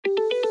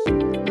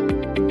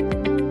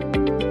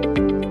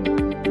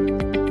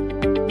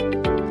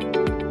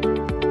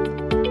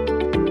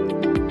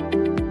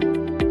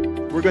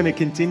We're going to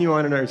continue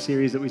on in our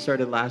series that we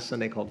started last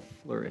Sunday called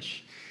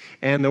Flourish.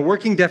 And the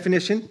working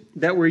definition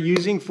that we're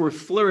using for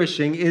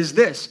flourishing is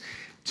this: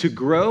 to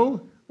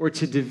grow or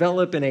to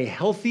develop in a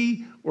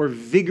healthy or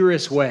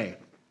vigorous way,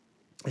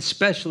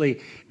 especially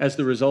as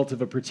the result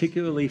of a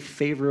particularly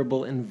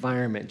favorable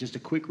environment. Just a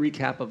quick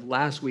recap of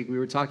last week, we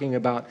were talking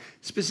about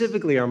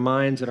specifically our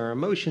minds and our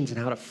emotions and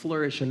how to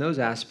flourish in those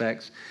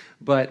aspects,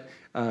 but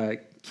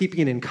keeping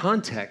it in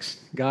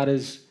context, God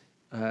is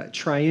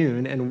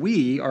triune, and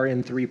we are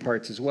in three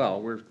parts as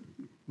well. We're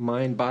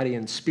mind, body,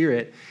 and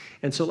spirit.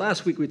 And so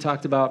last week we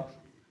talked about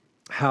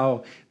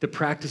how the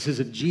practices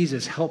of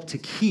Jesus help to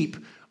keep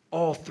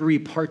all three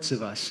parts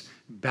of us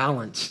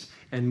balanced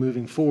and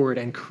moving forward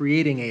and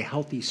creating a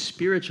healthy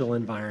spiritual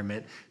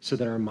environment so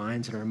that our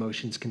minds and our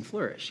emotions can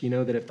flourish. You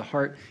know that if the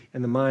heart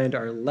and the mind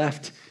are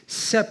left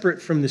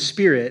separate from the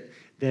spirit,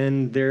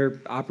 then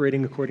they're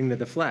operating according to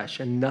the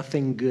flesh, and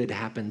nothing good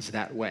happens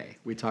that way.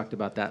 We talked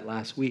about that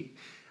last week.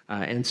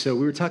 And so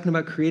we were talking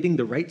about creating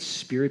the right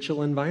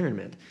spiritual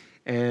environment.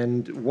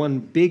 And one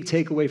big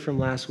takeaway from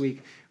last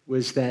week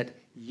was that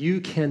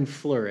you can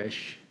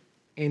flourish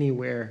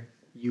anywhere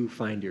you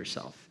find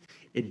yourself.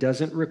 It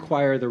doesn't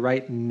require the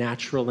right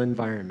natural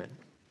environment.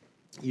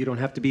 You don't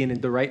have to be in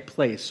the right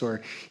place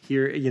or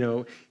here,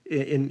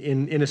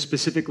 in a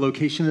specific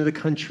location of the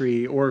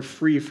country or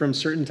free from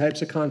certain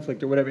types of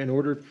conflict or whatever in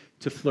order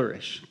to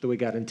flourish the way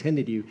God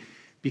intended you,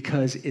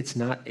 because it's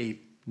not a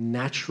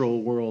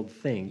natural world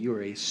thing. You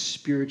are a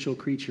spiritual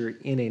creature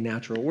in a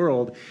natural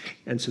world.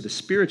 And so the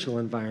spiritual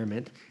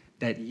environment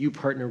that you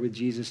partner with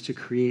Jesus to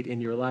create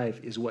in your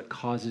life is what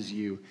causes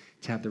you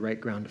to have the right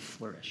ground to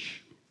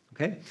flourish.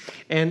 Okay?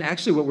 And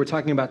actually what we're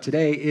talking about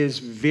today is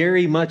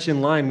very much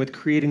in line with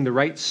creating the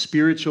right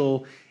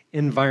spiritual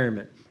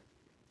environment.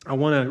 I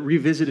want to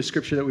revisit a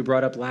scripture that we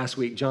brought up last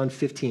week, John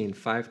 15,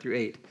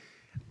 5-8.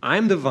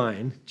 I'm the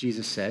vine,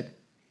 Jesus said,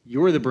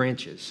 you're the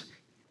branches.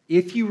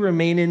 If you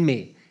remain in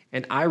me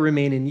and I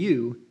remain in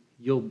you,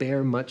 you'll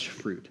bear much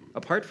fruit.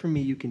 Apart from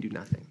me, you can do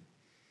nothing.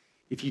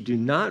 If you do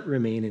not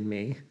remain in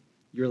me,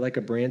 you're like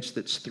a branch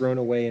that's thrown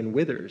away and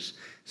withers.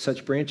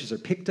 Such branches are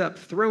picked up,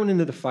 thrown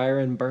into the fire,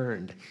 and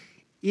burned.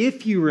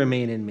 If you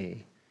remain in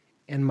me,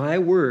 and my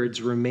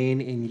words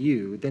remain in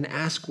you, then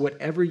ask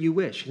whatever you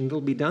wish, and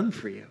it'll be done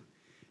for you.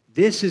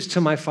 This is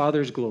to my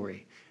Father's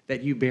glory,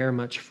 that you bear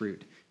much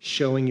fruit,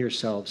 showing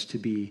yourselves to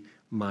be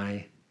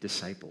my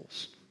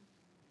disciples.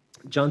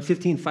 John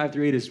 15,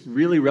 5-8 is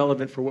really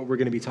relevant for what we're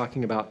going to be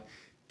talking about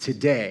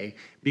today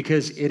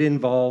because it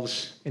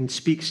involves and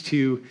speaks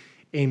to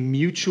a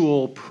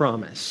mutual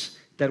promise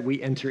that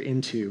we enter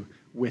into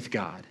with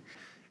God.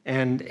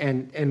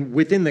 And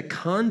within the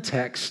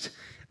context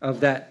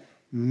of that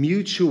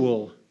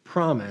mutual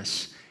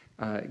promise,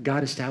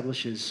 God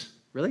establishes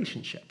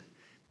relationship.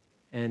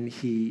 And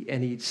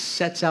he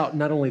sets out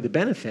not only the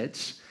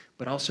benefits,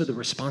 but also the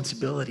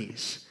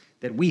responsibilities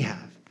that we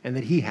have and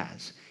that he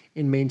has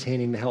in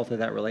maintaining the health of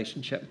that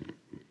relationship.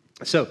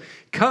 So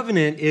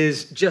covenant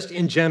is just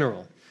in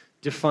general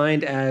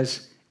defined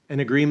as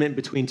an agreement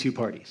between two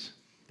parties.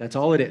 That's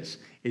all it is.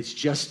 It's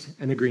just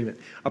an agreement.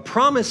 A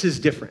promise is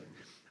different.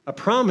 A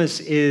promise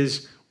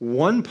is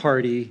one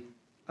party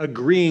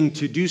agreeing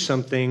to do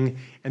something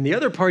and the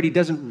other party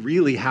doesn't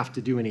really have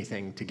to do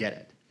anything to get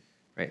it.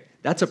 Right?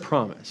 That's a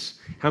promise.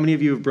 How many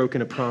of you have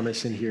broken a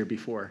promise in here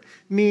before?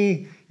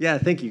 Me? Yeah,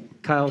 thank you.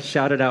 Kyle,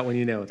 shout it out when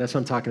you know. That's what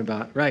I'm talking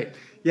about. Right.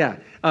 Yeah.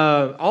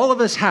 All of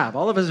us have.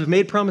 All of us have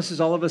made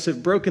promises. All of us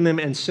have broken them.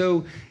 And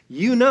so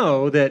you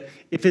know that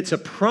if it's a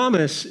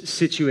promise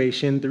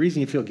situation, the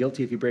reason you feel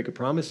guilty if you break a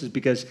promise is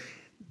because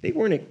they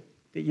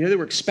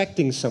were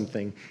expecting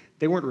something.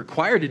 They weren't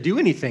required to do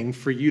anything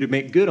for you to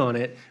make good on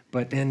it,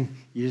 but then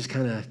you just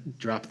kind of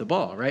drop the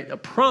ball, right? A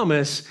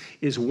promise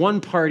is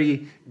one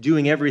party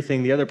doing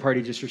everything, the other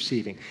party just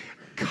receiving.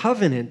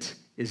 Covenant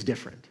is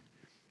different.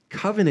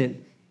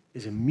 Covenant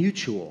is a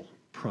mutual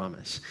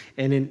promise.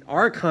 And in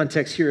our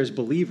context here as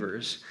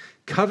believers,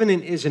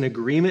 covenant is an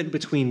agreement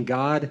between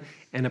God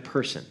and a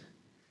person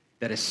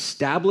that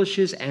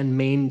establishes and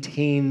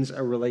maintains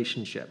a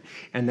relationship.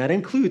 And that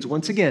includes,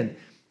 once again,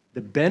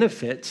 the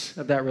benefits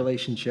of that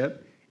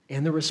relationship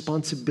and the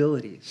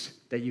responsibilities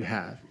that you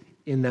have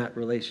in that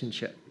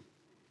relationship.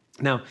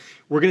 Now,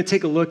 we're going to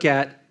take a look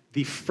at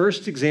the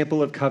first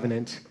example of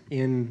covenant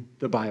in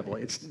the Bible.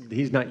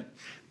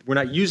 We're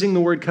not using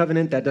the word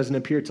covenant. That doesn't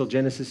appear till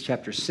Genesis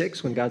chapter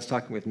 6 when God's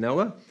talking with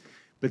Noah.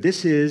 But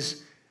this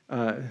is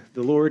the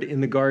Lord in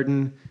the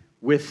garden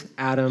with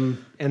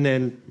Adam and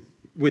then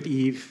with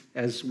Eve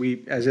as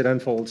it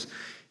unfolds.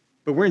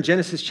 But we're in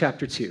Genesis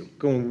chapter 2,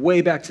 going way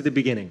back to the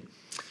beginning.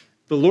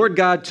 The Lord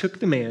God took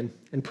the man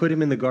and put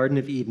him in the Garden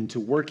of Eden to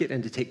work it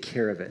and to take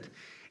care of it.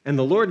 And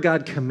the Lord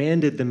God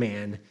commanded the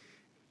man,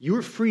 you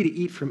are free to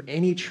eat from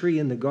any tree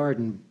in the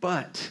garden,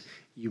 but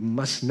you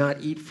must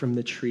not eat from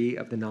the tree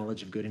of the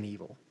knowledge of good and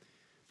evil.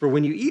 For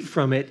when you eat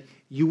from it,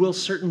 you will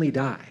certainly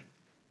die.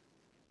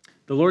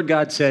 The Lord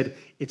God said,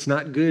 it's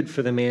not good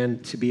for the man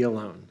to be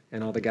alone.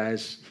 And all the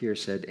guys here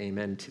said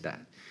amen to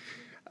that.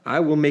 I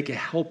will make a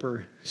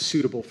helper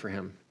suitable for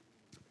him.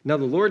 Now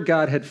the Lord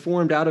God had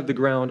formed out of the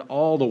ground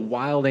all the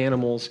wild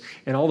animals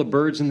and all the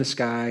birds in the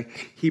sky.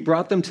 He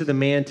brought them to the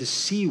man to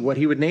see what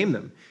he would name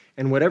them.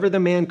 And whatever the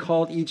man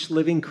called each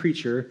living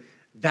creature,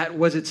 that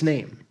was its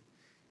name.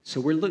 So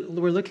we're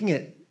looking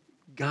at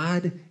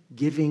God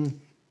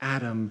giving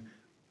Adam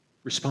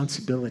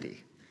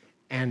responsibility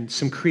and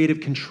some creative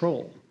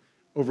control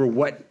over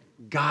what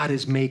God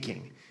is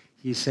making.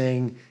 He's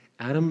saying,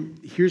 Adam,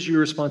 here's your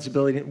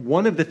responsibility.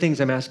 One of the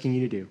things I'm asking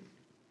you to do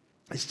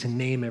is to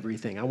name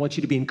everything. I want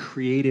you to be in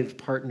creative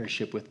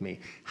partnership with me.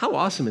 How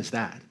awesome is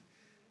that?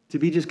 To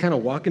be just kind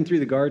of walking through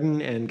the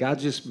garden and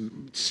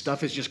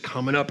stuff is just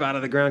coming up out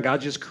of the ground.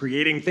 God's just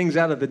creating things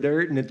out of the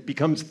dirt and it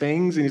becomes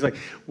things. And he's like,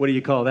 what do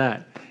you call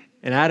that?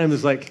 And Adam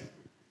is like,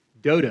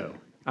 dodo.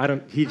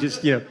 These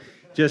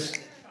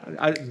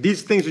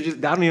things are just,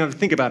 I don't even have to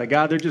think about it.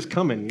 God, they're just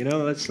coming,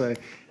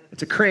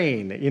 it's a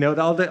crane,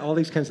 all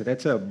these kinds of,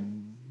 that's a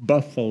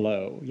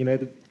buffalo,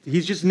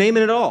 he's just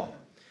naming it all.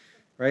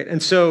 Right?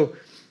 And so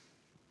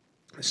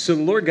the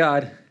Lord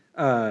God,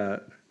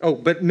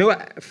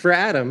 for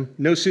Adam,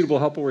 no suitable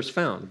helper was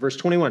found. Verse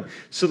 21,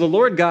 so the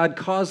Lord God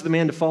caused the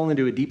man to fall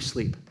into a deep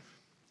sleep.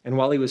 And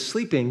while he was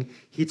sleeping,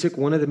 he took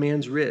one of the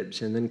man's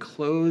ribs and then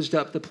closed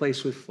up the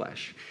place with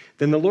flesh.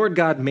 Then the Lord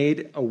God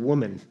made a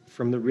woman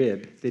from the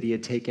rib that he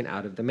had taken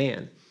out of the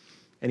man.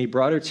 And he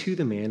brought her to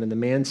the man, and the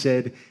man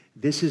said,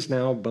 this is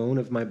now bone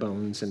of my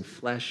bones and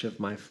flesh of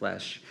my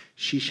flesh.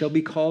 She shall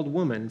be called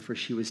woman, for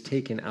she was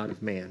taken out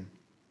of man.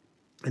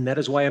 And that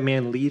is why a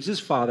man leaves his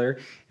father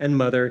and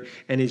mother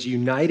and is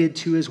united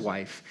to his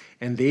wife,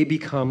 and they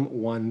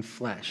become one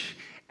flesh.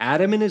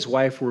 Adam and his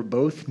wife were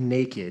both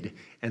naked,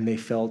 and they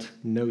felt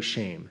no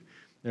shame.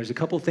 There's a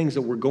couple things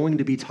that we're going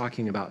to be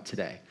talking about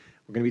today.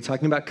 We're going to be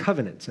talking about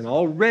covenants, and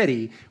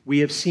already we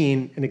have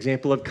seen an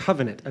example of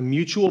covenant, a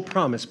mutual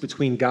promise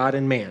between God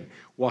and man,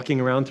 walking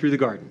around through the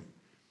garden.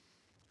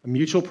 A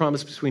mutual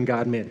promise between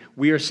God and man.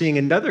 We are seeing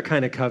another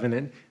kind of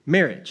covenant,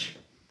 marriage.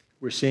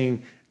 We're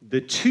seeing the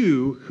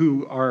two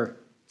who are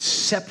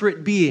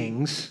separate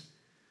beings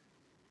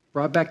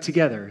brought back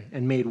together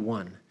and made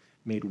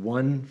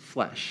one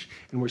flesh.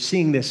 And we're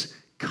seeing this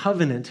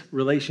covenant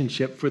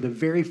relationship for the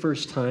very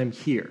first time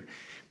here.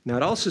 Now,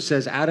 it also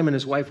says Adam and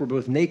his wife were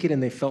both naked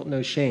and they felt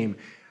no shame.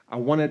 I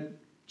want to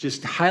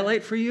just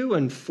highlight for you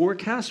and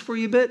forecast for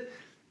you a bit.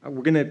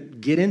 We're going to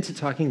get into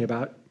talking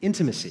about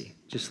intimacy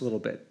just a little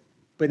bit,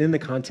 but in the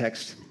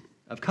context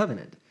of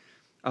covenant.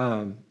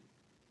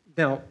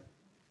 Now,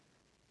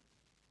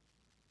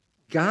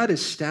 God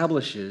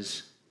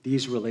establishes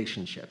these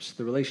relationships,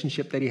 the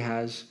relationship that he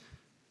has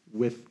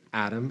with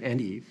Adam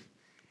and Eve,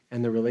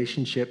 and the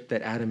relationship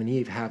that Adam and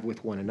Eve have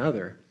with one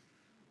another.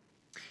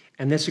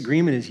 And this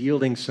agreement is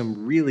yielding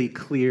some really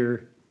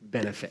clear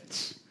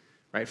benefits,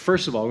 right?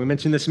 First of all, we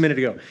mentioned this a minute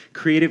ago,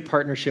 creative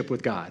partnership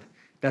with God.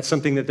 That's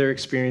something that they're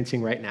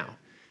experiencing right now.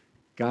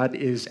 God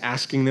is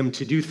asking them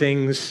to do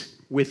things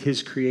with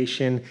his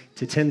creation,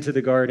 to tend to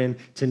the garden,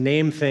 to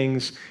name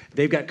things.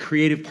 They've got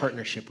creative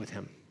partnership with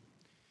him.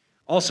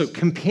 Also,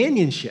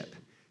 companionship,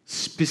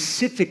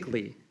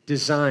 specifically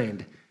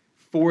designed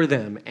for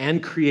them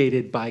and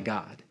created by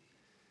God.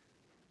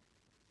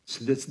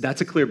 So that's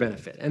a clear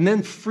benefit. And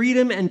then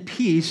freedom and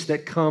peace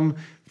that come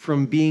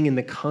from being in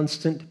the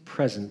constant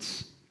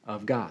presence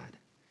of God.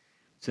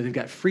 So they've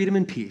got freedom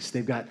and peace.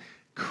 They've got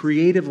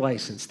creative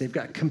license. They've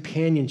got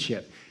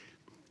companionship.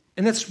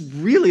 And that's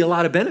really a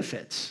lot of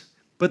benefits.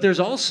 But there's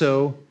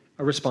also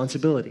a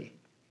responsibility.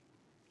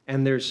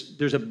 And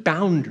there's a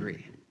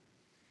boundary.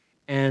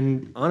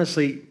 And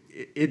honestly,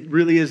 it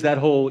really is that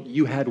whole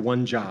you had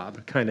one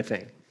job kind of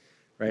thing,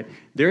 right?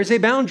 There is a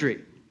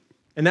boundary,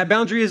 and that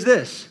boundary is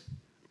this.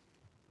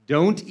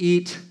 Don't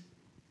eat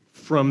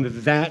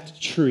from that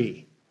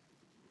tree.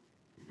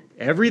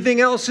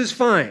 Everything else is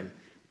fine.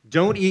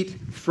 Don't eat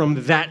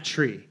from that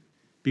tree,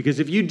 because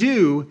if you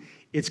do,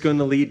 it's going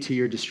to lead to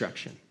your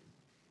destruction,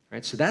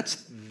 right? So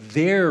that's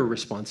their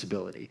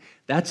responsibility.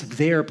 That's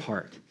their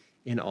part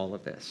in all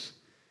of this,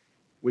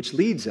 which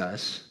leads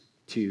us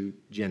to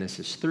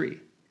Genesis 3.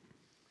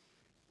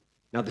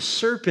 Now, the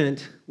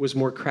serpent was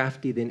more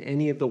crafty than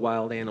any of the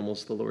wild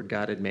animals the Lord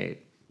God had made.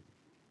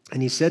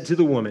 And he said to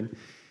the woman,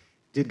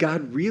 did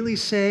God really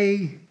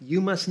say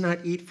you must not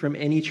eat from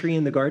any tree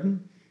in the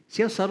garden?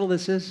 See how subtle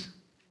this is?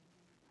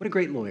 What a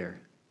great lawyer,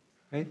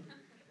 right?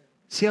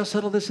 See how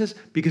subtle this is?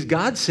 Because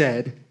God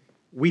said,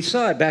 we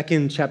saw it back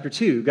in chapter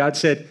 2, God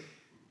said,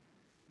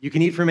 you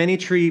can eat from any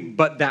tree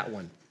but that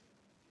one.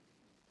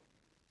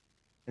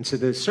 And so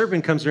the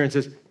serpent comes to her and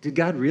says, did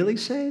God really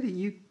say that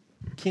you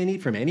can't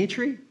eat from any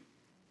tree?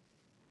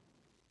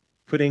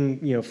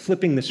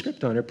 Flipping the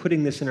script on her,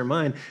 putting this in her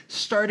mind,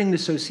 starting to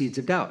sow seeds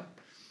of doubt.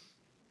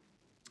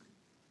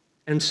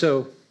 And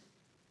so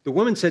the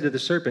woman said to the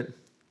serpent,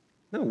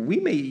 no,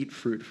 we may eat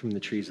fruit from the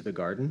trees of the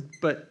garden,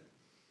 but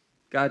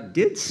God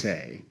did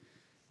say,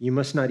 you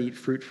must not eat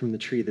fruit from the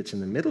tree that's in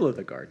the middle of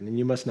the garden, and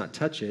you must not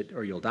touch it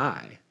or you'll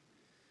die.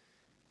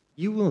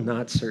 You will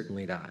not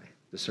certainly die,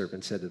 the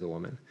serpent said to the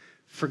woman.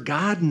 For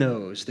God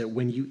knows that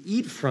when you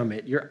eat from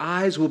it, your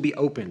eyes will be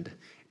opened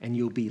and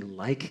you'll be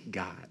like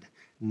God,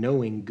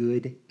 knowing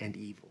good and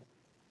evil.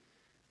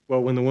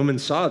 Well, when the woman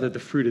saw that the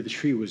fruit of the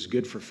tree was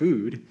good for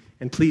food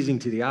and pleasing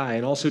to the eye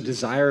and also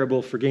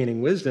desirable for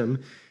gaining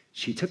wisdom,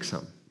 she took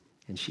some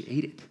and she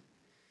ate it.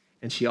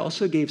 And she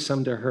also gave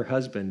some to her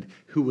husband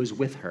who was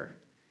with her,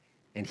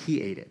 and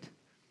he ate it.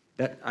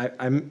 That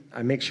I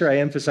make sure I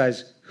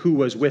emphasize who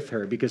was with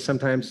her, because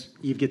sometimes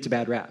Eve gets a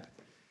bad rap.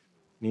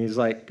 And he's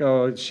like,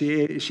 oh,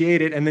 she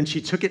ate it, and then she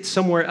took it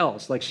somewhere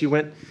else. Like she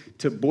went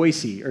to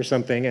Boise or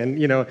something,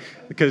 and,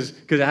 because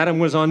Adam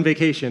was on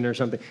vacation or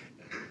something.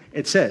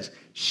 It says,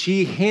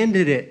 she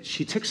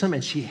took some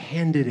and she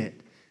handed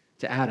it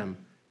to Adam,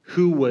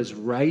 who was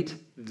right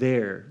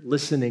there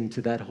listening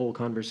to that whole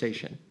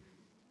conversation,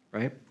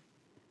 right?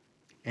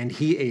 And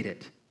he ate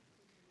it.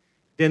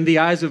 Then the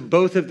eyes of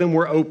both of them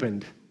were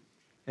opened,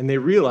 and they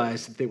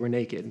realized that they were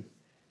naked.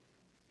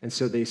 And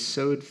so they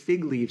sewed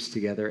fig leaves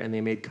together, and they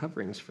made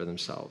coverings for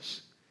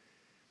themselves.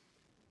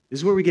 This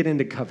is where we get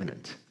into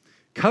covenant.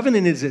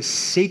 Covenant is a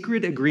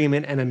sacred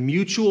agreement and a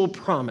mutual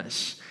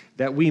promise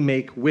that we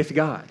make with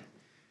God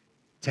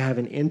to have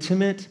an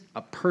intimate,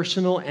 a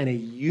personal, and a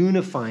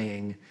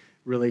unifying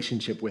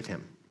relationship with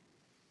him.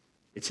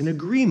 It's an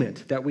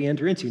agreement that we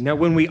enter into. Now,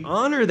 when we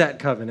honor that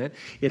covenant,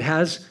 it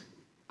has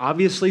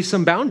obviously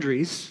some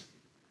boundaries.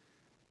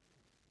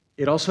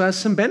 It also has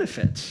some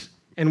benefits.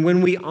 And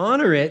when we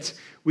honor it,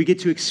 we get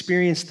to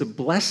experience the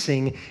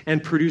blessing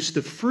and produce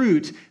the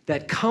fruit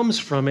that comes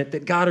from it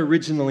that God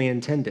originally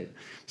intended.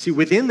 See,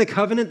 within the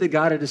covenant that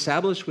God had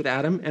established with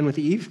Adam and with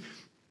Eve,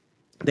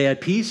 they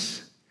had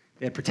peace,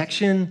 they had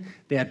protection,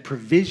 they had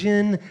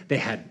provision, they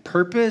had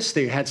purpose,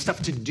 they had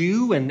stuff to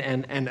do and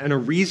a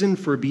reason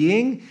for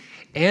being.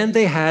 And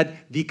they had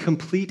the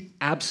complete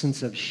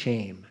absence of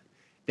shame.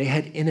 They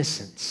had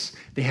innocence.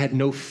 They had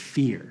no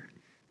fear.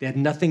 They had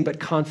nothing but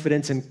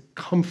confidence and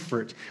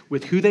comfort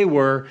with who they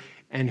were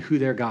and who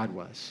their God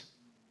was.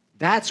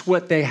 That's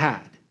what they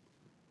had.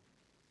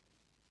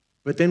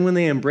 But then when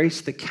they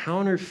embrace the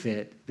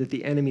counterfeit that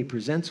the enemy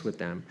presents with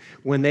them,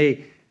 when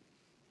they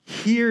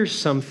hear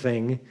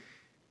something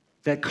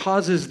that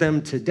causes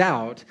them to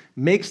doubt,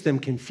 makes them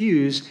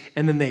confused,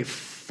 and then they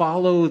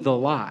follow the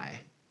lie,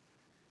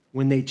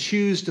 when they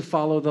choose to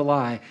follow the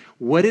lie,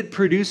 what it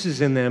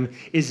produces in them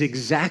is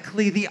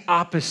exactly the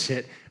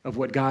opposite of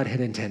what God had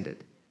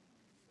intended.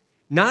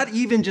 Not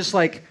even just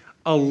like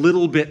a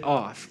little bit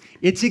off.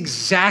 It's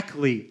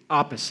exactly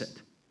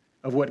opposite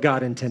of what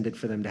God intended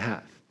for them to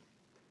have.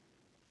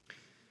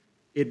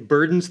 It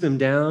burdens them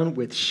down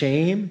with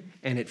shame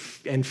and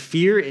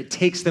fear. It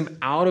takes them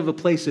out of a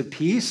place of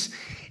peace.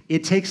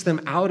 It takes them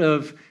out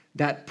of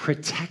that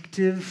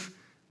protective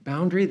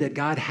boundary that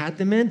God had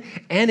them in,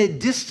 and it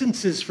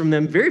distances from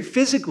them very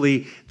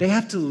physically. They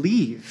have to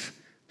leave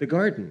the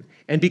garden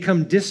and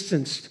become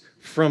distanced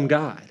from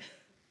God.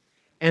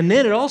 And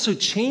then it also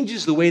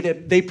changes the way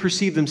that they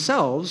perceive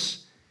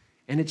themselves,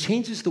 and it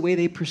changes the way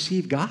they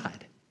perceive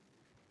God.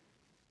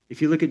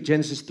 If you look at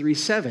Genesis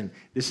 3:7,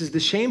 this is the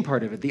shame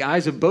part of it. The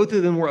eyes of both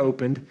of them were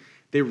opened.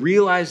 They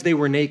realized they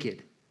were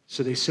naked.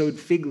 So they sewed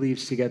fig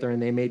leaves together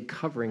and they made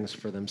coverings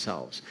for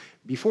themselves.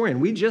 Beforehand,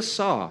 we just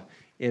saw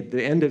at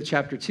the end of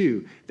chapter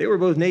 2, they were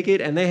both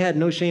naked and they had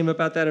no shame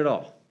about that at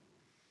all.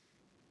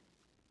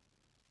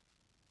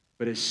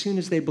 But as soon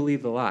as they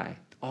believed the lie,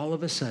 all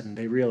of a sudden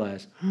they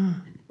realized,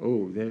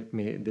 oh,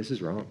 this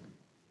is wrong.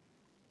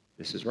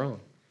 This is wrong.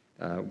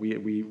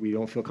 We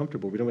don't feel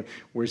comfortable.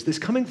 Where's this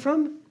coming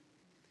from?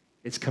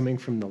 It's coming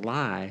from the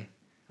lie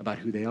about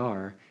who they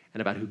are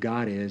and about who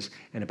God is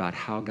and about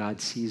how God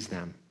sees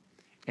them.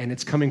 And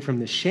it's coming from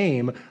the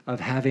shame of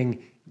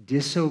having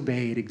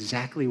disobeyed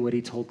exactly what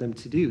he told them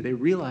to do. They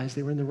realized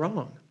they were in the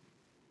wrong.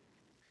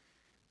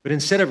 But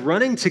instead of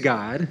running to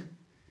God,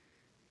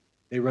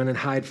 they run and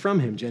hide from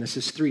him.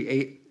 Genesis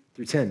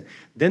 3:8-10.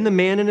 Then the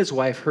man and his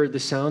wife heard the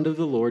sound of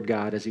the Lord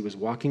God as he was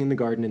walking in the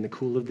garden in the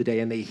cool of the day,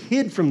 and they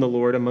hid from the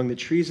Lord among the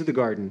trees of the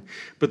garden.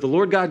 But the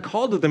Lord God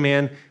called to the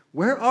man,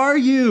 "Where are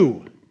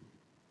you?"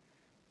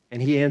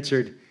 And he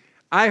answered,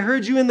 "I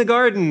heard you in the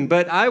garden,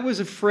 but I was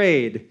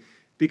afraid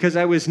because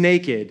I was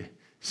naked,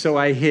 so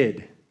I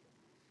hid."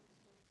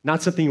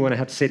 Not something you want to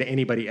have to say to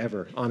anybody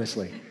ever,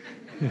 honestly.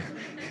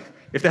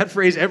 If that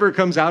phrase ever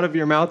comes out of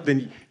your mouth,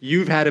 then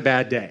you've had a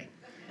bad day.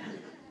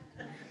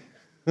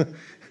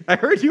 I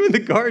heard you in the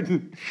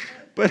garden,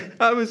 but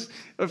I was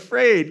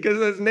afraid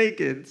because I was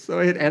naked. So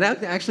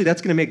actually,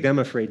 that's going to make them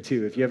afraid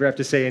too, if you ever have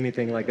to say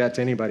anything like that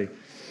to anybody.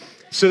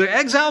 So they're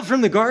exiled from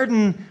the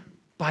garden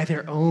by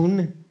their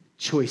own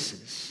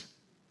choices.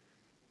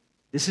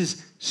 This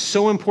is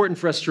so important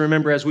for us to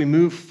remember as we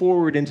move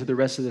forward into the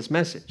rest of this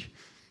message.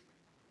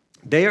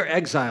 They are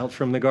exiled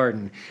from the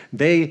garden.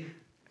 They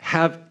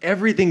have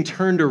everything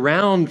turned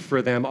around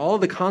for them. All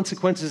the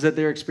consequences that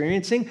they're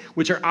experiencing,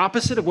 which are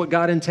opposite of what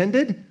God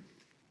intended,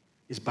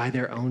 is by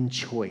their own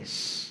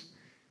choice.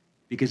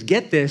 Because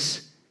get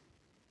this,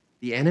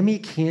 the enemy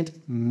can't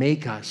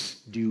make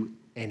us do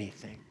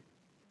anything.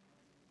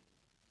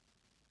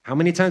 How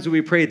many times have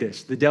we prayed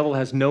this? The devil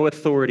has no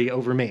authority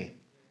over me.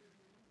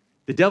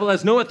 The devil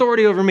has no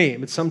authority over me.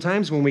 But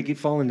sometimes when we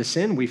fall into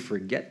sin, we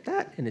forget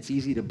that, and it's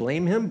easy to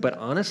blame him. But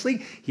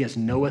honestly, he has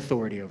no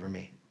authority over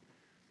me.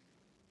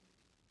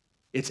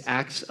 It's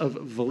acts of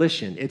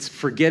volition. It's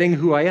forgetting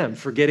who I am,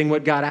 forgetting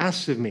what God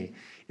asks of me.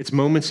 It's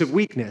moments of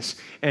weakness.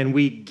 And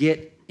we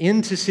get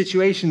into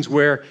situations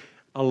where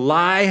a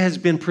lie has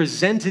been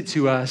presented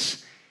to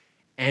us,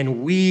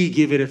 and we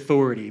give it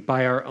authority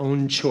by our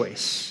own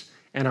choice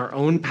and our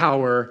own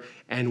power,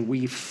 and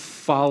we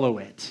follow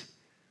it,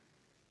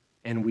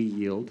 and we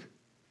yield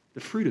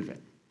the fruit of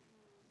it.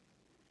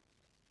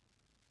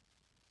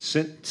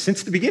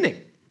 Since the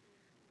beginning,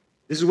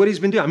 this is what he's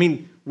been doing. I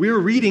mean, we're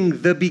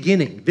reading the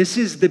beginning. This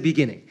is the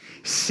beginning.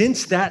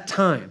 Since that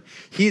time,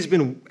 he's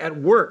been at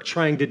work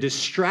trying to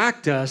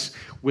distract us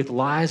with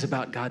lies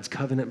about God's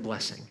covenant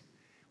blessing,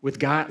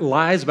 with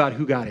lies about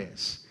who God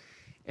is.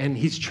 And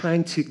he's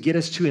trying to get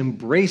us to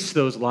embrace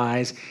those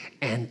lies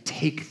and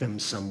take them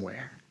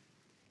somewhere.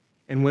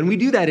 And when we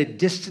do that, it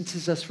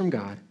distances us from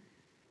God,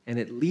 and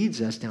it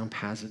leads us down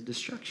paths of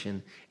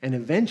destruction and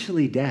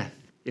eventually death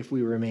if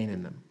we remain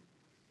in them.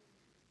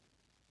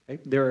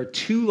 Okay? There are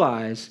two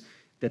lies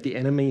that the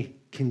enemy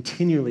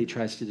continually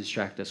tries to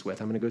distract us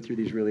with. I'm going to go through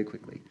these really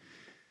quickly.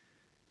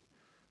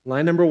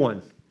 Lie number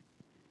one,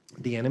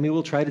 the enemy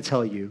will try to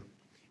tell you,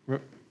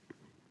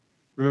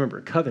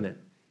 remember, covenant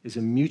is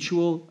a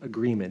mutual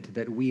agreement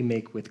that we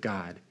make with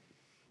God.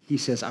 He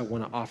says, I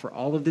want to offer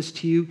all of this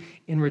to you.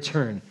 In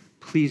return,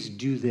 please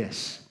do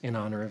this in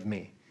honor of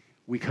me.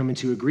 We come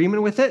into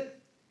agreement with it,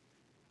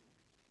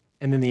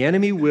 and then the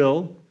enemy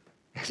will,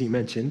 as he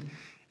mentioned,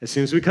 as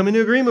soon as we come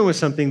into agreement with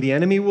something, the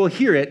enemy will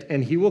hear it,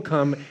 and he will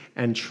come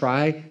and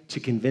try to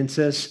convince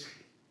us,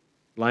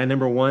 lie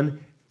number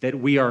one, that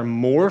we are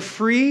more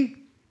free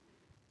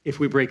if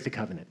we break the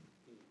covenant.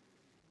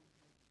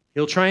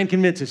 He'll try and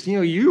convince us,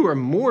 you are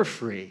more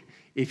free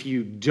if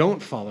you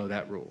don't follow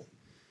that rule.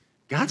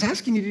 God's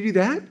asking you to do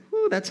that?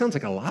 Ooh, that sounds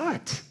like a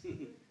lot.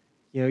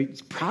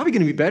 It's probably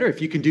going to be better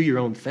if you can do your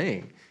own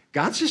thing.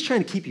 God's just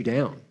trying to keep you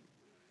down.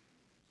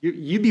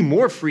 You'd be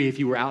more free if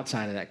you were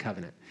outside of that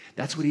covenant.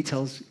 That's what he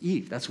tells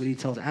Eve. That's what he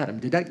tells Adam.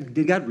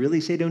 Did God really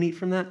say don't eat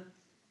from that?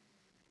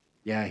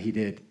 Yeah, he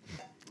did.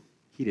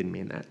 He didn't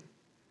mean that.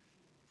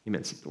 He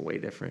meant something way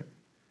different.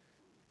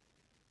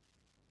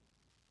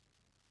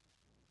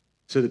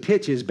 So the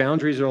pitch is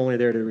boundaries are only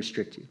there to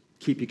restrict you,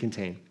 keep you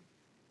contained.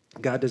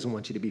 God doesn't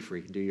want you to be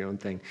free, do your own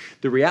thing.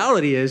 The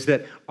reality is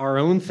that our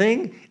own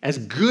thing, as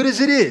good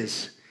as it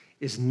is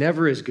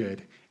never as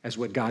good as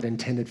what God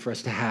intended for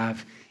us to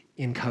have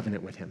in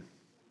covenant with him.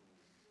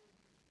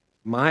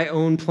 My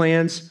own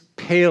plans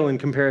pale in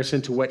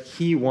comparison to what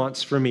he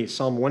wants for me.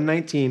 Psalm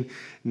 119,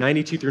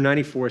 92 through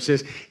 94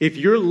 says, if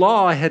your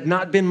law had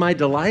not been my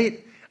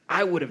delight,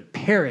 I would have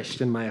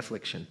perished in my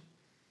affliction.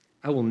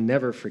 I will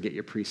never forget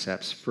your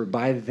precepts, for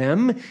by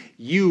them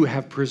you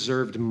have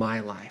preserved my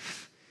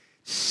life.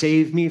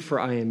 Save me, for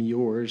I am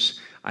yours.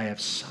 I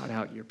have sought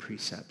out your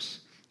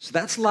precepts. So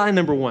that's lie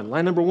number one.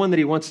 Lie number one that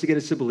he wants to get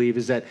us to believe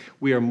is that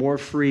we are more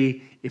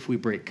free if we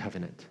break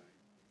covenant.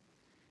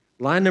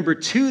 Lie number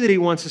two that he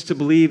wants us to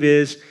believe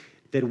is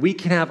that we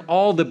can have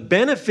all the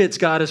benefits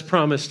God has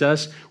promised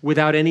us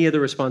without any of the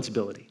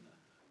responsibility.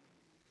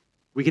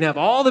 We can have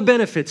all the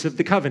benefits of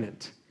the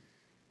covenant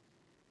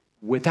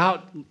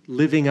without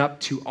living up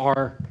to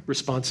our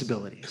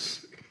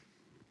responsibilities.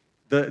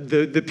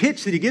 The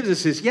pitch that he gives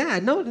us is,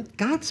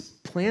 God's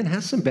plan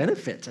has some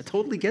benefits. I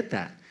totally get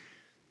that.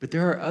 But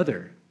there are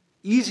other,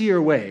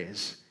 easier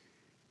ways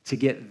to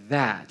get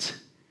that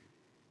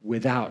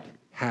without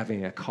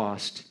having a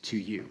cost to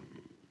you.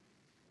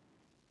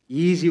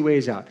 Easy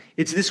ways out.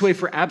 It's this way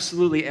for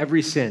absolutely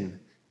every sin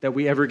that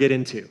we ever get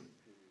into.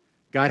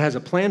 God has a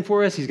plan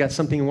for us. He's got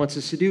something he wants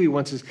us to do.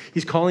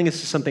 He's calling us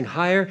to something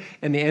higher,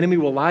 and the enemy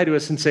will lie to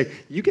us and say,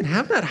 you can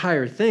have that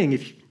higher thing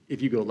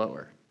if you go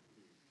lower.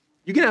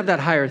 You can have that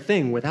higher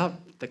thing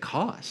without the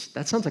cost.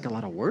 That sounds like a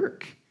lot of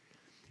work.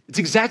 It's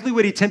exactly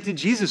what he tempted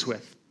Jesus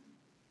with.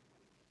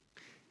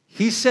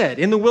 He said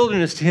in the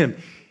wilderness to him,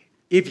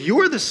 if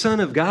you're the Son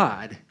of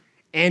God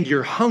and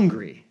you're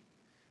hungry,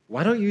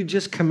 why don't you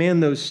just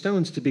command those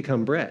stones to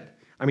become bread?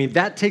 I mean,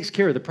 that takes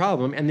care of the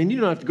problem, and then you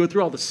don't have to go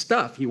through all the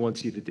stuff he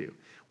wants you to do.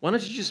 Why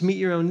don't you just meet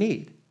your own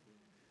need?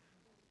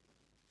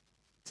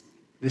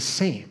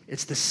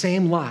 It's the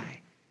same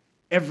lie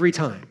every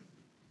time.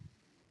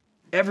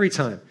 Every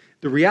time.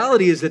 The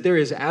reality is that there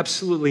is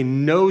absolutely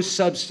no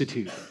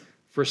substitute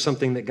for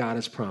something that God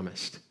has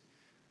promised,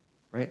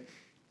 right?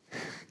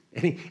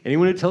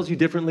 Anyone who tells you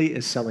differently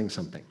is selling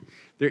something.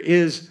 There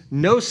is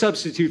no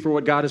substitute for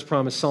what God has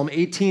promised. Psalm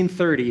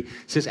 18:30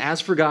 says, as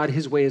for God,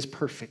 his way is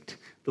perfect.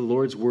 The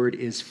Lord's word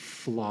is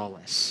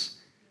flawless.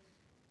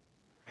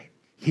 Right?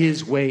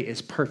 His way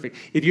is perfect.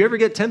 If you ever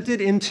get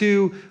tempted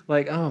into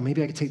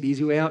maybe I could take the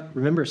easy way out,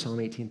 remember Psalm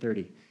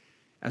 18:30.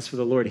 As for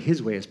the Lord,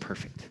 his way is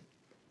perfect.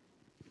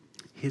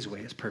 His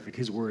way is perfect.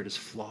 His word is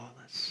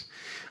flawless.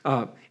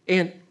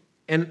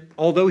 And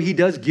although he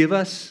does give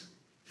us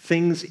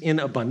things in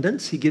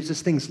abundance, he gives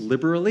us things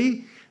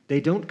liberally, they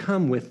don't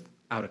come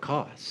without a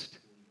cost.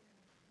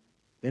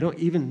 They don't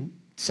even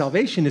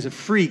Salvation is a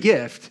free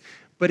gift,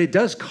 but it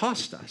does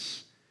cost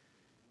us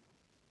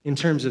in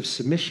terms of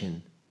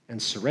submission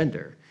and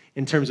surrender,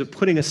 in terms of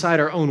putting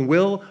aside our own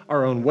will,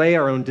 our own way,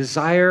 our own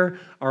desire,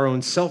 our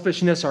own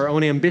selfishness, our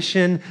own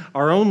ambition,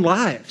 our own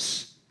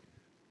lives.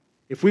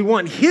 If we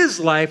want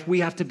his life, we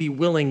have to be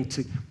willing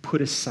to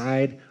put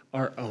aside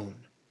our own.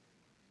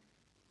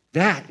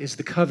 That is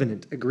the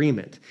covenant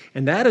agreement.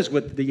 And that is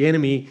what the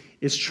enemy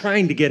is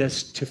trying to get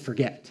us to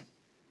forget.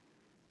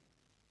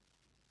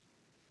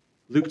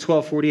 Luke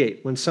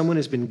 12:48, when someone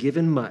has been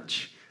given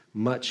much,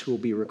 much will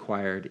be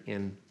required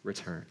in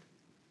return.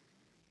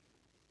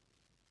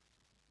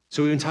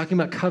 So we've been talking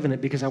about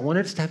covenant because I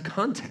wanted us to have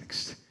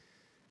context.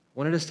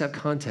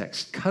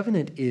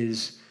 Covenant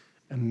is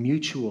a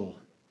mutual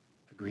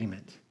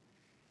agreement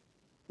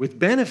with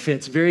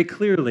benefits very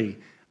clearly,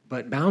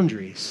 but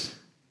boundaries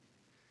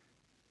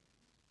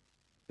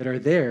that are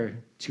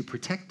there to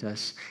protect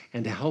us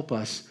and to help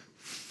us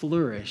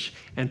flourish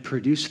and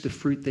produce the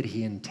fruit that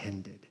he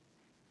intended.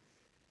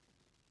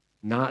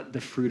 Not the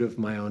fruit of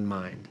my own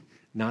mind,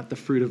 not the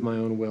fruit of my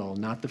own will,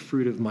 not the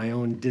fruit of my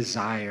own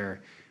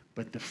desire,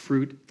 but the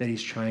fruit that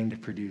he's trying to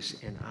produce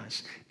in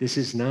us. This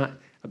is not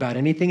about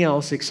anything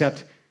else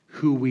except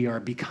who we are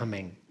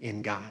becoming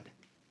in God.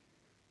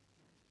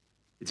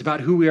 It's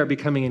about who we are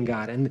becoming in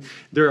God. And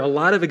there are a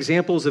lot of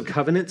examples of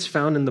covenants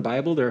found in the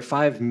Bible. There are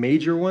 5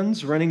 major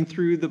ones running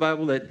through the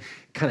Bible that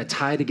kind of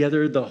tie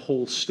together the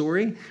whole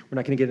story. We're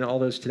not going to get into all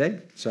those today,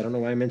 so I don't know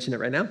why I mentioned it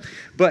right now.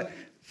 But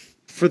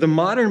for the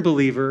modern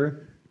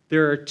believer,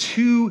 there are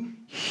 2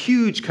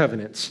 huge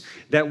covenants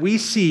that we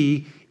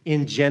see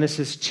in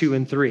Genesis 2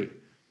 and 3,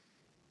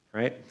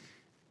 right?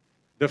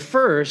 The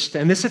first,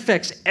 and this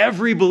affects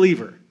every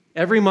believer,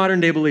 every modern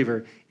day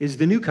believer, is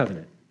the new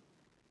covenant.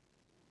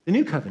 The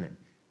new covenant.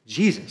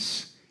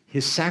 Jesus,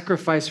 his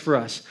sacrifice for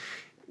us.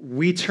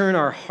 We turn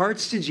our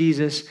hearts to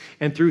Jesus,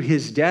 and through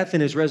his death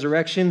and his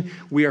resurrection,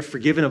 we are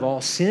forgiven of all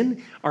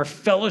sin. Our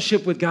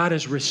fellowship with God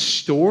is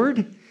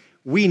restored.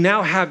 We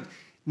now have,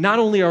 not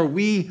only are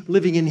we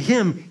living in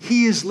him,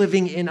 he is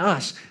living in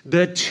us.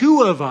 The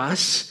 2 of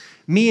us,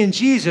 me and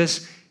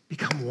Jesus,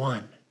 become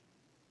one.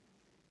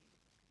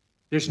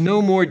 There's no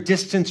more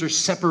distance or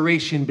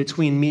separation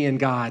between me and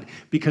God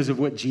because of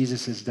what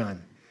Jesus has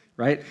done.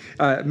 Right?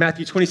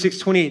 Matthew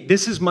 26:28,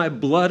 this is my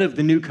blood of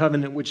the new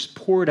covenant, which is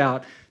poured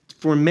out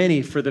for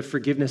many for the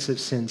forgiveness of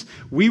sins.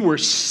 We were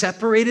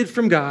separated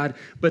from God,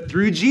 but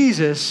through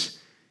Jesus,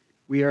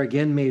 we are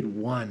again made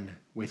one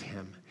with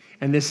him.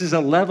 And this is a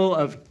level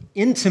of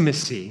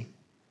intimacy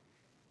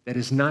that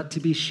is not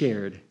to be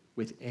shared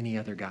with any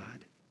other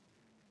God.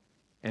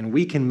 And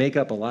we can make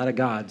up a lot of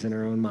gods in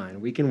our own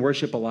mind. We can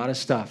worship a lot of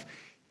stuff.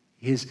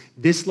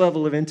 This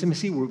level of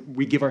intimacy, where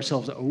we give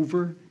ourselves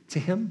over to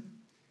him,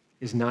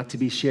 is not to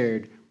be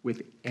shared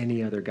with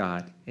any other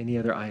God, any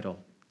other idol.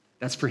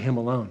 That's for him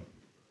alone.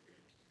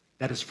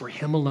 That is for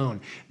him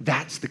alone.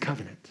 That's the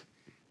covenant.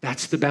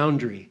 That's the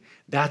boundary.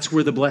 That's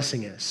where the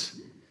blessing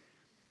is.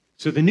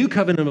 So the new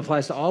covenant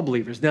applies to all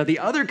believers. Now, the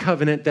other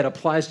covenant that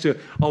applies to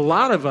a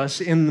lot of us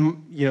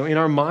in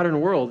our modern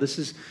world, this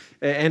is,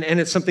 and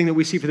it's something that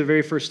we see for the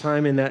very first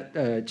time in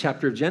that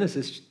chapter of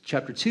Genesis,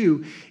 chapter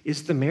 2,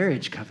 is the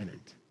marriage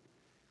covenant.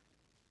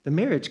 The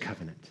marriage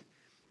covenant.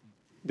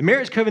 The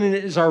marriage covenant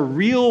is our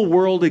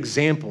real-world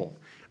example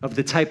of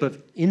the type of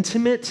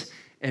intimate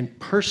and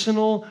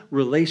personal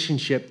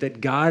relationship that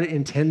God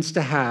intends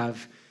to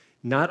have,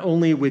 not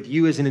only with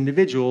you as an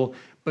individual,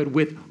 but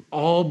with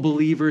all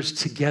believers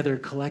together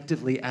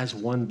collectively as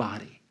one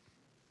body.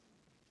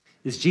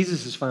 It's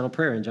Jesus' final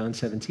prayer in John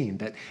 17,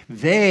 that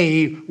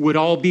they would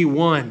all be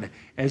one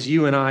as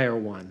you and I are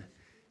one.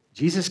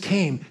 Jesus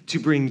came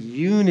to bring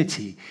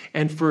unity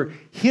and for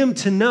him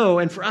to know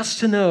and for us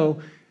to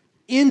know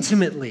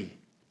intimately,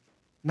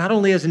 not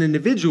only as an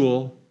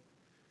individual,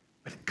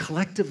 but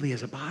collectively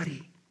as a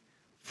body,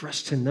 for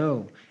us to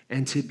know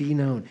and to be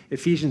known.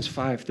 Ephesians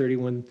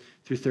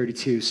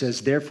 5:31-32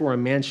 says, therefore a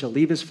man shall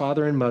leave his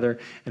father and mother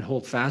and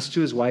hold fast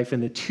to his wife,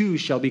 and the 2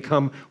 shall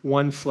become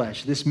one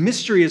flesh. This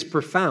mystery is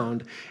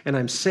profound, and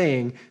I'm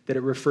saying that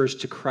it refers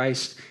to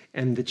Christ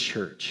and the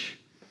church.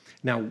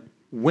 Now,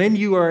 when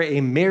you are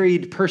a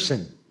married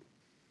person,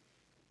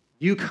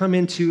 you come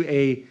into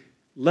a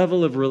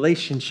level of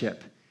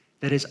relationship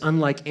that is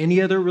unlike any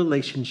other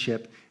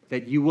relationship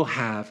that you will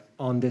have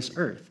on this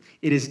earth.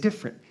 It is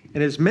different,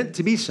 and it is meant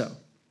to be so.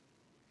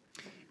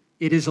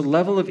 It is a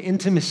level of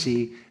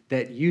intimacy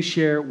that you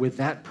share with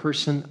that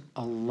person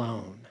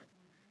alone.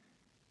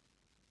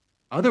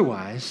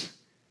 Otherwise,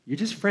 you're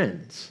just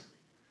friends,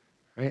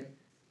 right?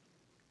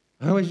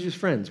 Otherwise, you're just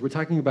friends. We're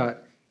talking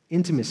about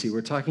intimacy.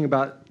 We're talking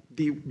about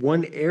the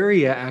one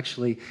area,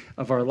 actually,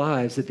 of our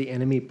lives that the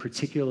enemy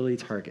particularly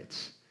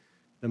targets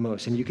the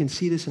most. And you can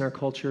see this in our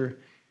culture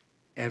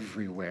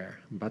everywhere.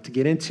 I'm about to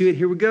get into it.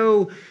 Here we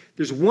go.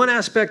 There's one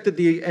aspect that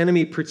the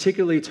enemy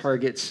particularly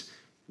targets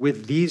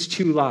with these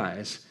 2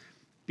 lies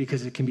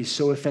because it can be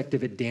so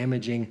effective at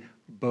damaging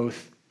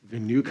both the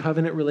new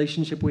covenant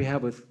relationship we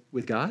have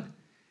with God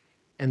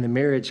and the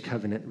marriage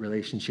covenant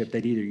relationship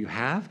that either you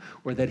have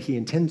or that he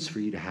intends for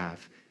you to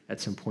have at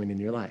some point in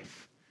your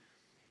life.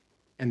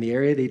 And the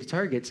area that he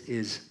targets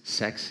is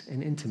sex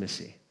and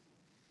intimacy.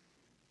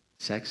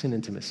 Sex and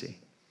intimacy.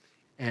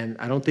 And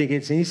I don't think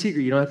it's any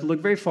secret. You don't have to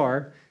look very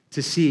far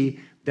to see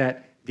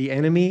that the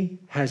enemy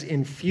has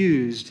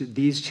infused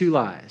these two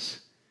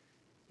lies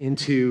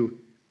into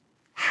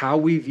how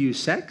we view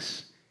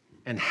sex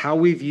and how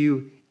we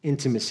view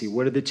intimacy.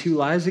 What are the two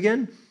lies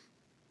again?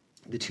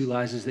 The two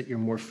lies is that you're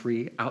more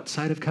free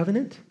outside of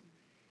covenant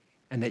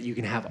and that you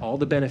can have all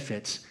the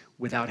benefits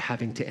without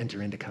having to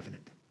enter into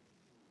covenant.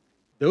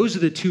 Those are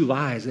the two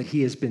lies that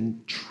he has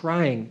been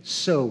trying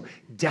so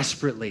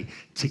desperately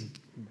to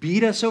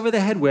beat us over the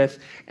head with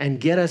and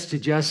get us to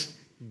just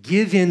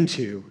give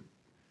into.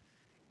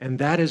 And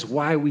that is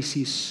why we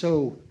see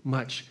so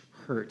much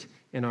hurt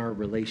in our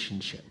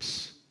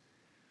relationships.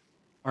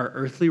 Our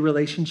earthly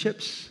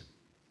relationships,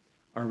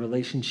 our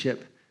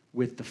relationship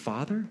with the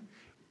Father,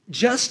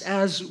 just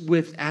as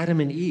with Adam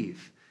and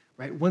Eve,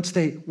 right?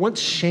 Once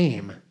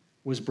shame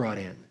was brought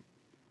in,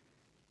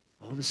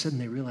 all of a sudden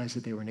they realized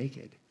that they were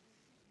naked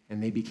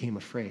and they became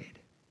afraid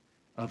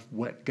of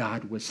what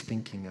God was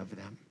thinking of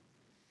them,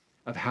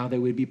 of how they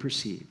would be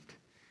perceived,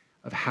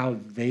 of how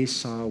they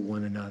saw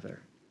one another,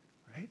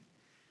 right?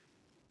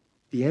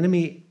 The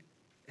enemy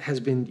has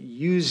been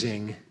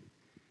using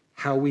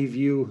how we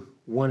view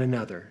one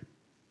another,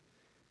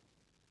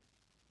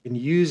 been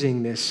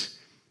using this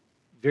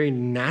very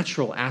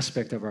natural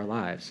aspect of our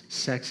lives,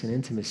 sex and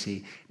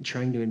intimacy, and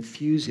trying to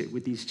infuse it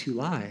with these two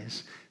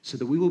lies so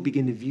that we will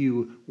begin to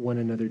view one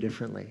another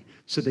differently,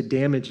 so that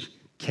damage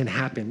can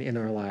happen in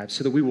our lives,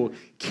 so that we will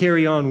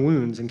carry on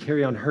wounds and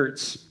carry on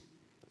hurts,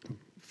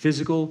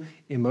 physical,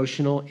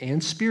 emotional,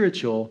 and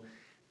spiritual,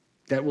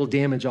 that will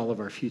damage all of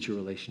our future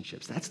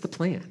relationships. That's the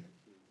plan.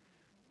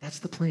 That's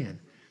the plan.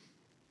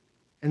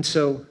 And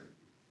so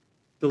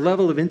the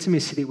level of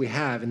intimacy that we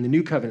have in the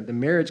new covenant, the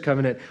marriage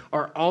covenant,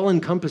 are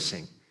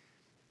all-encompassing.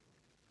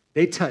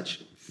 They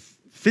touch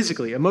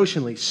physically,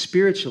 emotionally,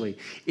 spiritually.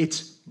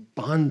 It's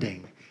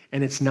bonding,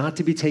 and it's not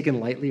to be taken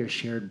lightly or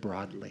shared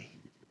broadly.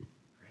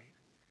 Right?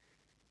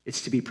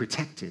 It's to be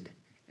protected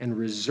and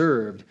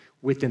reserved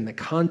within the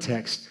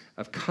context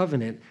of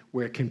covenant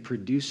where it can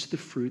produce the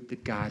fruit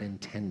that God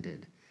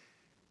intended.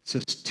 So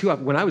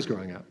when I was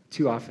growing up,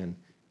 too often,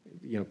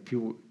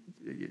 people,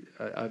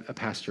 a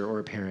pastor or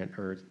a parent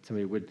or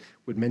somebody would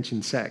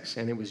mention sex,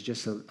 and it was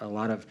just a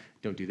lot of,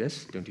 don't do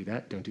this, don't do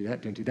that, don't do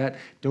that, don't do that.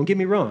 Don't get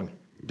me wrong,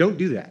 don't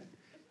do that,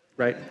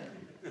 right?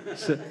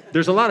 So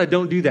there's a lot of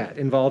don't do that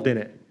involved in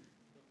it.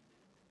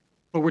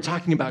 But we're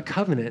talking about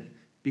covenant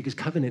because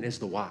covenant is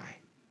the why.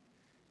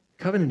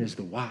 Covenant is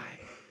the why.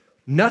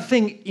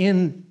 Nothing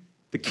in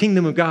the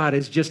kingdom of God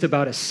is just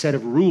about a set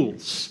of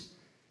rules.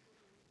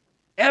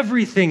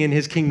 Everything in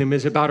his kingdom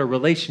is about a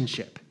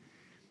relationship.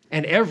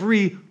 And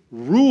every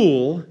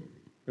rule,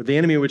 or the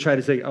enemy would try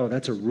to say, oh,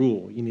 that's a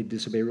rule. You need to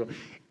disobey a rule.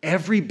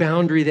 Every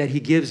boundary that he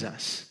gives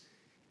us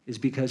is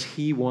because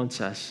he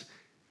wants us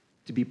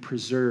to be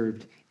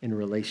preserved in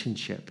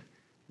relationship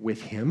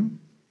with him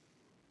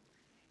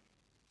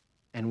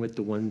and with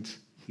the ones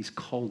he's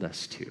called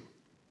us to.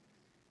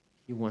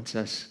 He wants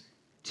us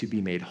to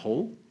be made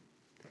whole.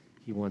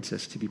 He wants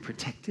us to be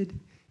protected.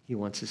 He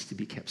wants us to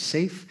be kept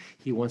safe.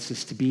 He wants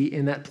us to be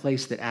in that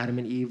place that Adam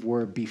and Eve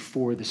were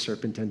before the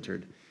serpent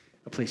entered.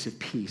 A place of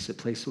peace, a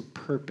place of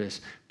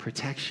purpose,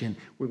 protection,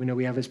 where we know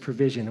we have his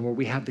provision and where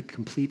we have the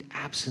complete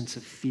absence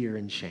of fear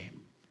and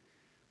shame.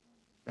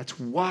 That's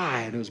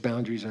why those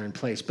boundaries are in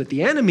place. But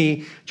the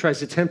enemy tries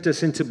to tempt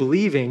us into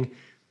believing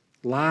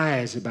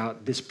lies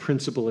about this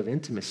principle of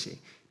intimacy.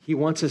 He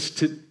wants us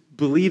to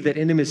believe that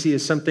intimacy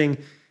is something,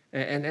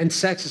 and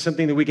sex is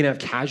something that we can have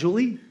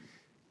casually, we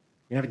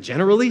can have it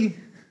generally,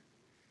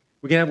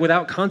 we can have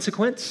without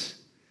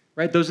consequence,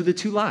 right? Those are the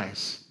two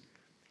lies.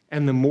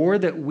 And the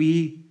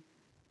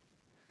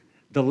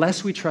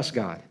less we trust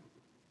God,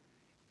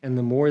 and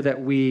the more that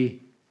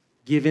we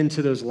give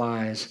into those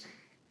lies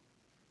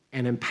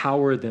and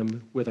empower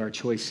them with our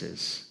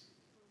choices,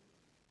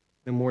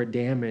 the more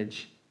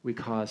damage we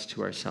cause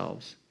to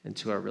ourselves and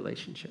to our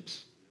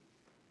relationships.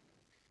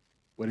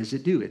 What does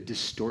it do? It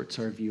distorts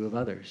our view of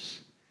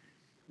others.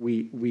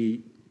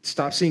 We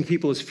stop seeing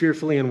people as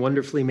fearfully and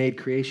wonderfully made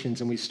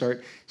creations, and we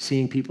start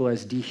seeing people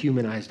as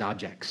dehumanized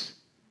objects.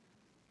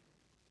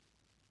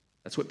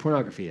 That's what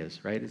pornography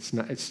is, right?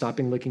 It's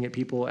stopping looking at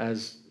people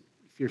as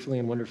fearfully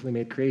and wonderfully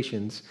made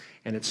creations,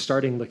 and it's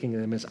starting looking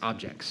at them as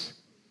objects.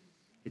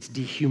 It's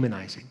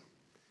dehumanizing.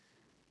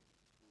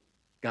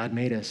 God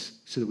made us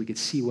so that we could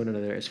see one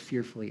another as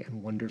fearfully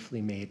and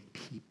wonderfully made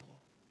people.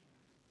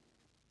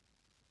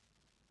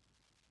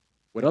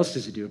 What else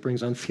does it do? It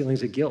brings on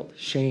feelings of guilt,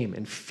 shame,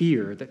 and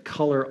fear that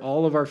color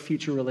all of our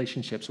future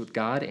relationships with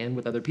God and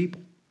with other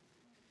people.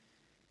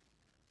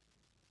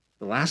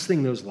 The last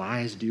thing those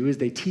lies do is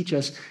they teach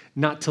us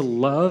not to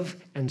love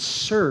and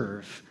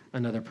serve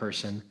another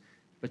person,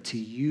 but to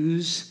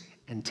use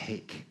and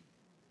take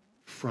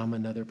from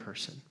another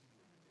person.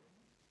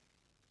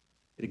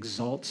 It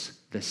exalts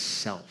the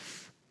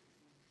self.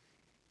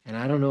 And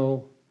I don't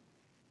know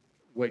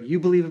what you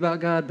believe about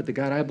God, but the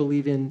God I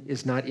believe in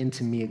is not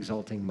into me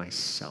exalting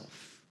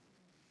myself.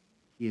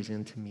 He is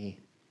into me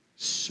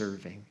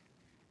serving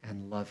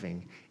and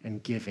loving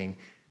and giving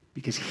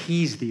because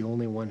he's the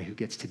only one who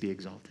gets to be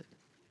exalted.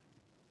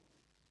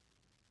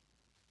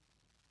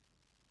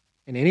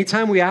 And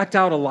anytime we act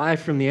out a lie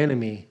from the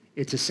enemy,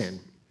 it's a sin,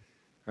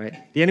 right?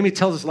 The enemy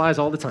tells us lies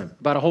all the time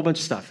about a whole bunch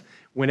of stuff.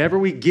 Whenever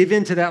we give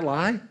in to that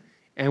lie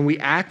and we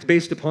act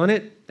based upon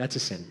it, that's a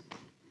sin.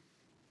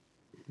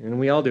 And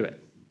we all do it.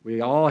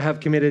 We all have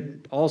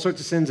committed all sorts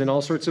of sins in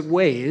all sorts of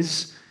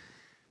ways,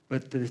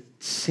 but the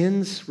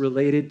sins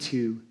related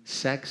to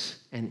sex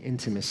and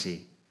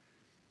intimacy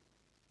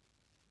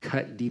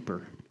cut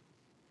deeper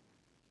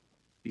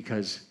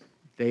because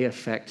they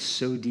affect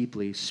so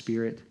deeply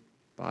spirit,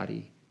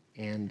 body,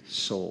 and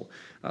soul.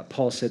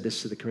 Paul said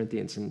this to the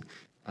Corinthians in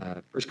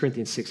 1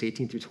 Corinthians 6,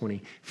 18 through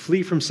 20.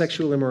 Flee from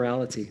sexual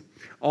immorality.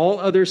 All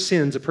other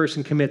sins a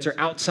person commits are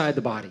outside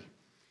the body,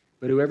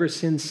 but whoever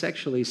sins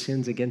sexually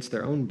sins against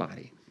their own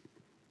body.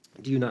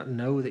 Do you not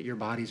know that your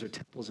bodies are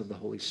temples of the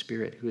Holy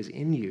Spirit who is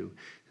in you,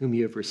 whom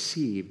you have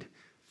received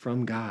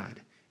from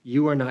God?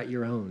 You are not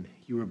your own.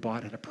 You were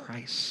bought at a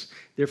price.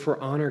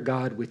 Therefore, honor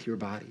God with your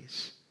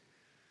bodies.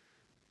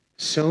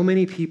 So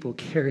many people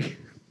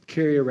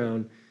carry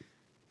around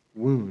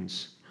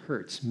wounds,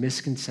 hurts,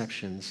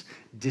 misconceptions,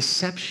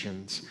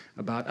 deceptions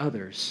about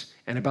others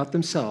and about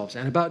themselves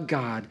and about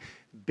God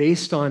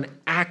based on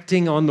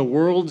acting on the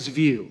world's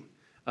view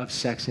of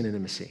sex and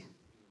intimacy.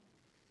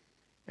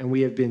 And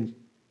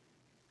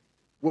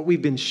what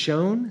we've been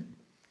shown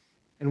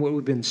and what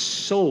we've been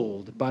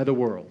sold by the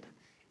world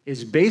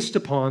is based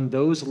upon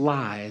those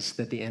lies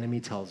that the enemy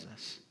tells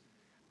us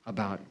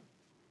about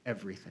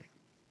everything.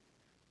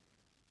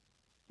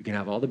 You can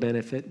have all the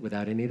benefit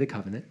without any of the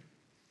covenant,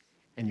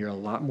 and you're a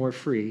lot more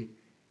free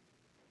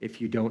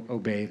if you don't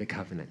obey the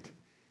covenant,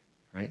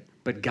 right?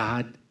 But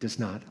God does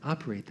not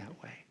operate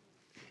that way.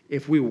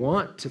 If we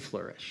want to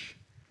flourish,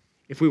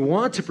 if we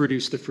want to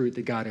produce the fruit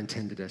that God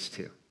intended us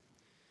to,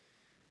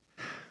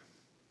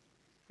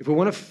 if we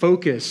want to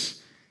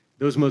focus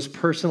those most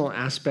personal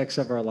aspects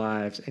of our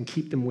lives and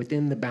keep them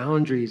within the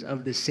boundaries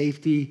of the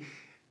safety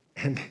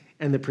and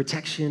the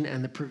protection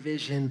and the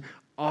provision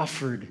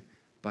offered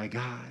by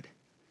God,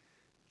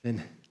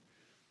 then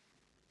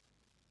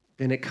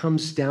it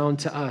comes down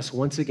to us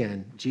once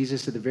again.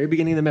 Jesus, at the very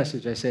beginning of the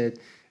message, I said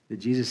that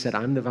Jesus said,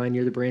 I'm the vine,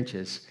 you're the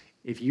branches.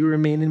 If you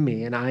remain in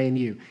me and I in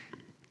you,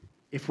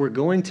 if we're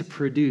going to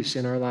produce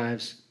in our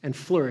lives and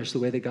flourish the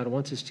way that God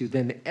wants us to,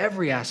 then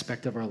every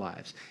aspect of our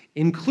lives,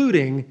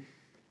 including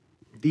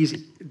these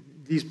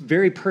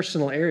very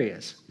personal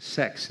areas,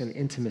 sex and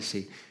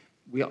intimacy,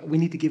 we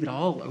need to give it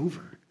all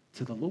over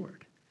to the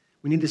Lord.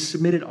 We need to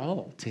submit it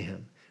all to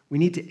him. We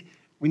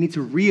need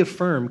to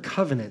reaffirm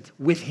covenant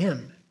with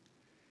him.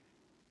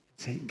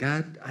 Say,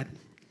 God, I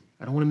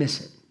don't want to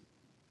miss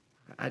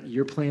it.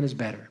 Your plan is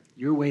better.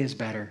 Your way is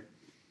better.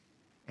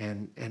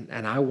 And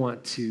I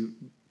want to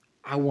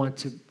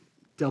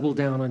double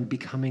down on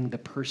becoming the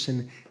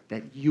person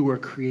that you are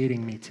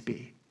creating me to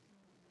be.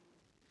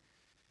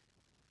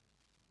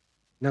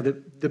 Now,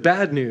 the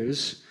bad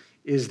news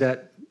is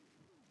that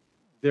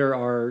there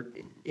are,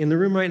 in the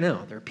room right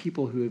now, there are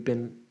people who have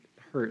been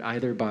hurt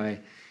either by,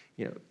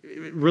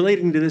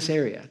 relating to this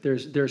area.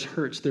 There's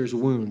hurts, there's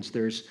wounds,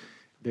 there's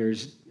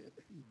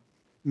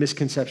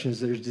misconceptions,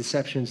 there's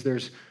deceptions,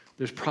 there's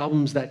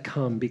problems that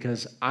come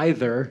because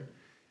either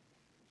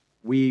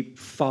we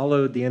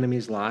followed the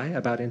enemy's lie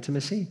about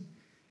intimacy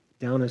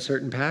down a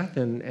certain path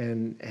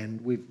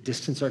and we've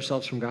distanced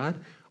ourselves from God,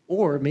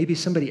 or maybe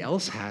somebody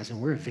else has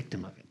and we're a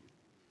victim of it.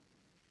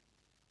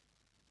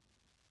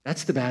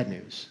 That's the bad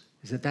news,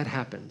 is that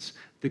happens.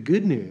 The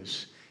good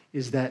news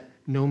is that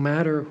no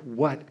matter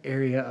what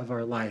area of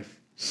our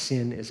life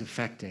sin is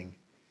affecting,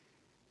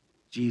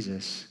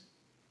 Jesus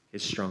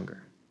is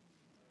stronger.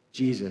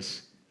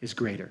 Jesus is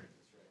greater.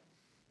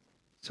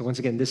 So once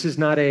again, this is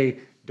not a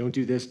don't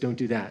do this, don't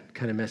do that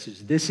kind of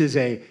message. This is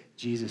a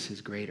Jesus is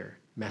greater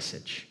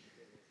message.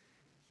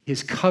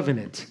 His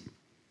covenant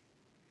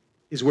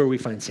is where we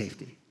find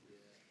safety.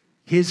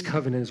 His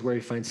covenant is where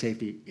we find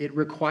safety. It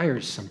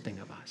requires something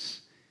of us.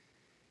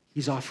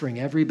 He's offering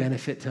every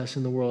benefit to us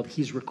in the world.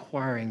 He's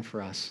requiring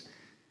for us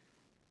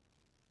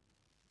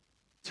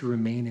to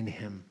remain in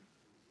him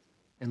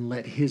and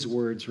let his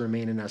words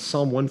remain in us.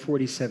 Psalm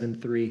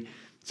 147:3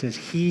 says,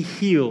 he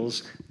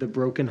heals the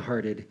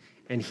brokenhearted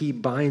and he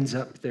binds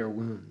up their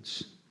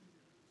wounds.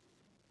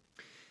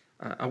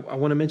 I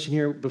want to mention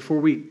here before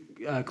we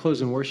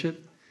close in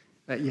worship,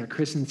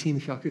 Chris and the team,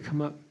 if y'all could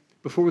come up.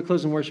 Before we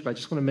close in worship, I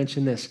just want to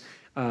mention this.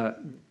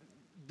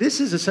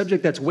 This is a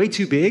subject that's way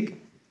too big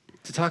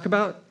to talk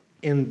about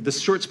in the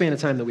short span of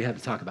time that we have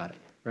to talk about it,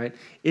 right?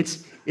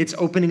 It's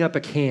opening up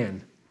a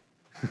can.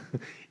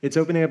 It's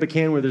opening up a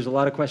can where there's a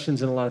lot of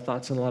questions and a lot of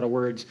thoughts and a lot of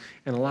words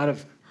and a lot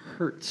of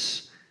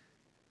hurts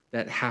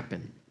that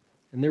happen.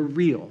 And they're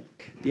real.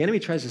 The enemy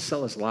tries to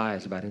sell us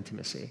lies about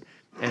intimacy,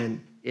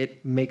 and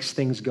it makes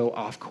things go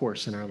off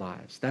course in our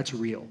lives. That's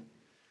real.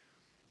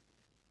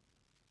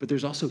 but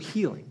there's also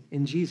healing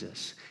in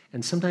Jesus.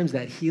 And sometimes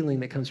that healing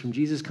that comes from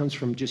Jesus comes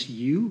from just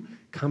you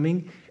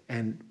coming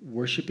and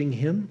worshiping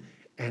him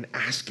and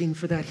asking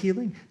for that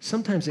healing.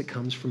 Sometimes it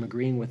comes from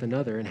agreeing with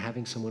another and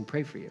having someone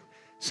pray for you.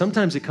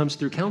 Sometimes it comes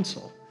through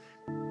counsel.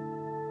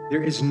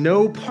 There is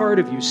no part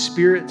of you,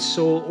 spirit,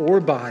 soul, or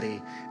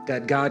body,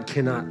 that God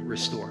cannot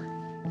restore.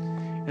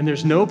 And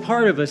there's no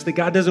part of us that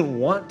God doesn't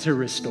want to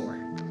restore.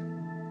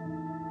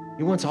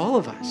 He wants all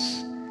of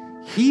us.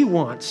 He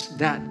wants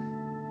that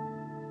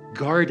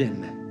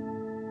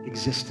garden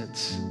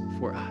existence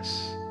for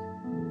us.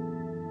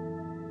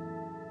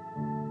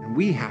 And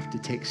we have to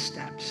take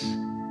steps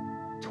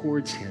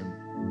towards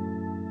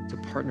him to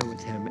partner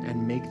with him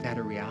and make that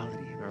a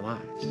reality in our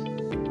lives.